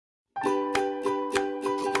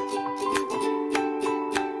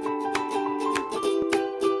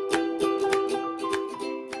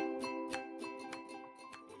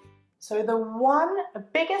So the one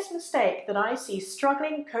biggest mistake that I see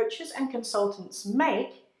struggling coaches and consultants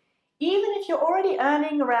make, even if you're already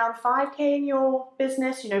earning around 5K in your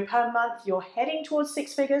business, per month, you're heading towards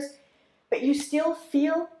 6 figures, but you still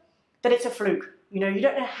feel that it's a fluke. You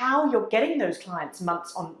don't know how you're getting those clients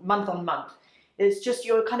month on month. It's just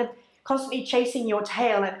you're kind of constantly chasing your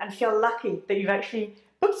tail and feel lucky that you've actually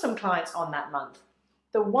booked some clients on that month.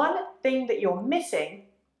 The one thing that you're missing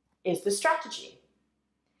is the strategy.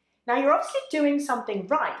 Now, you're obviously doing something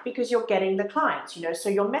right because you're getting the clients, so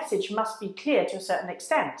your message must be clear to a certain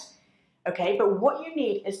extent, okay? But what you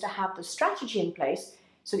need is to have the strategy in place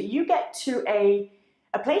so that you get to a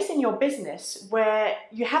place in your business where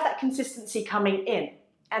you have that consistency coming in.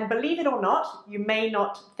 And believe it or not, you may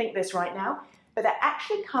not think this right now, but there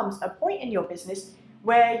actually comes a point in your business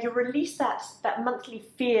where you release that monthly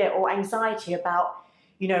fear or anxiety about,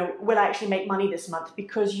 will I actually make money this month?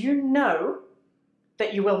 Because you know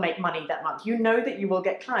that you will make money that month. You know that you will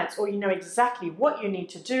get clients, or you know exactly what you need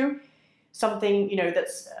to do, something,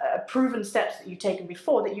 that's proven steps that you've taken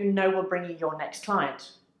before that you know will bring you your next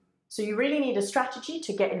client. So you really need a strategy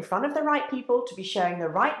to get in front of the right people, to be sharing the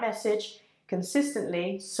right message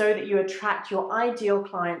consistently so that you attract your ideal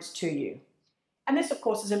clients to you. And this, of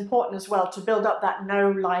course, is important as well to build up that know,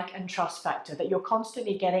 like, and trust factor, that you're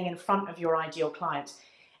constantly getting in front of your ideal clients.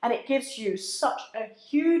 And it gives you such a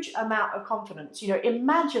huge amount of confidence.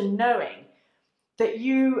 Imagine knowing that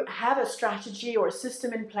you have a strategy or a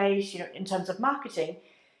system in place, in terms of marketing,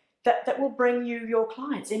 that will bring you your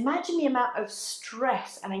clients. Imagine the amount of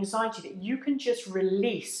stress and anxiety that you can just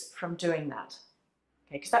release from doing that.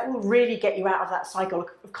 Okay, because that will really get you out of that cycle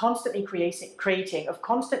of constantly creating, of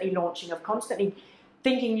constantly launching, of constantly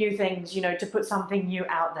thinking new things, to put something new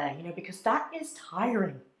out there, because that is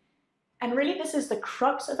tiring. And really, this is the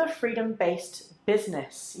crux of a freedom-based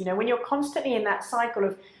business. When you're constantly in that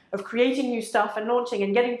cycle of creating new stuff and launching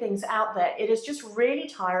and getting things out there, it is just really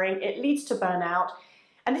tiring. It leads to burnout.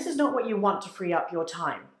 And this is not what you want to free up your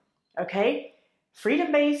time, okay?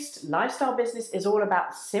 Freedom-based lifestyle business is all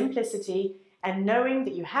about simplicity and knowing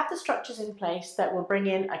that you have the structures in place that will bring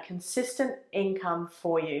in a consistent income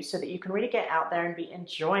for you so that you can really get out there and be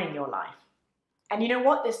enjoying your life. And you know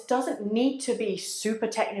what? This doesn't need to be super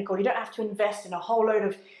technical. You don't have to invest in a whole load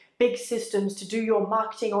of big systems to do your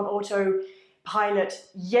marketing on autopilot.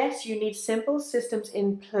 Yes, you need simple systems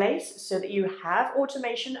in place so that you have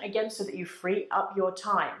automation, again, so that you free up your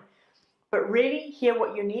time. But really, here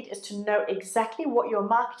what you need is to know exactly what your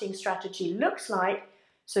marketing strategy looks like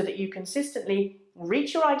so that you consistently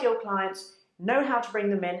reach your ideal clients, know how to bring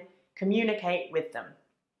them in, communicate with them.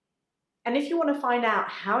 And if you want to find out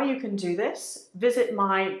how you can do this, visit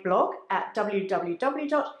my blog at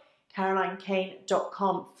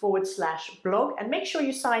www.carolinekane.com/blog and make sure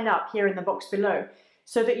you sign up here in the box below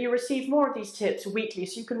so that you receive more of these tips weekly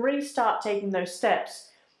so you can really start taking those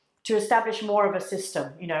steps to establish more of a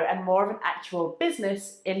system, and more of an actual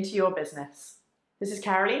business into your business. This is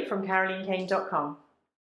Caroline from carolinekane.com.